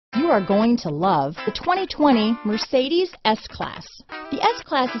are going to love the 2020 Mercedes S-Class. The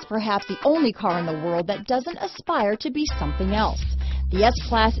S-Class is perhaps the only car in the world that doesn't aspire to be something else. The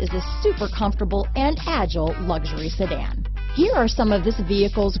S-Class is a super comfortable and agile luxury sedan. Here are some of this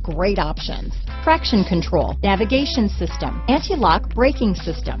vehicle's great options: traction control, navigation system, anti-lock braking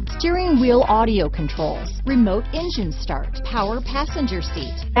system, steering wheel audio controls, remote engine start, power passenger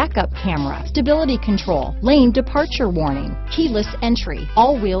seat, backup camera, stability control, lane departure warning, keyless entry,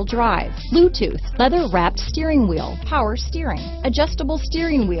 all-wheel drive, Bluetooth, leather-wrapped steering wheel, power steering, adjustable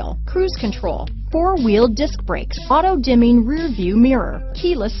steering wheel, cruise control, four-wheel disc brakes, auto-dimming rear view mirror,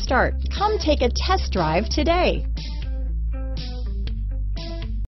 keyless start. Come take a test drive today.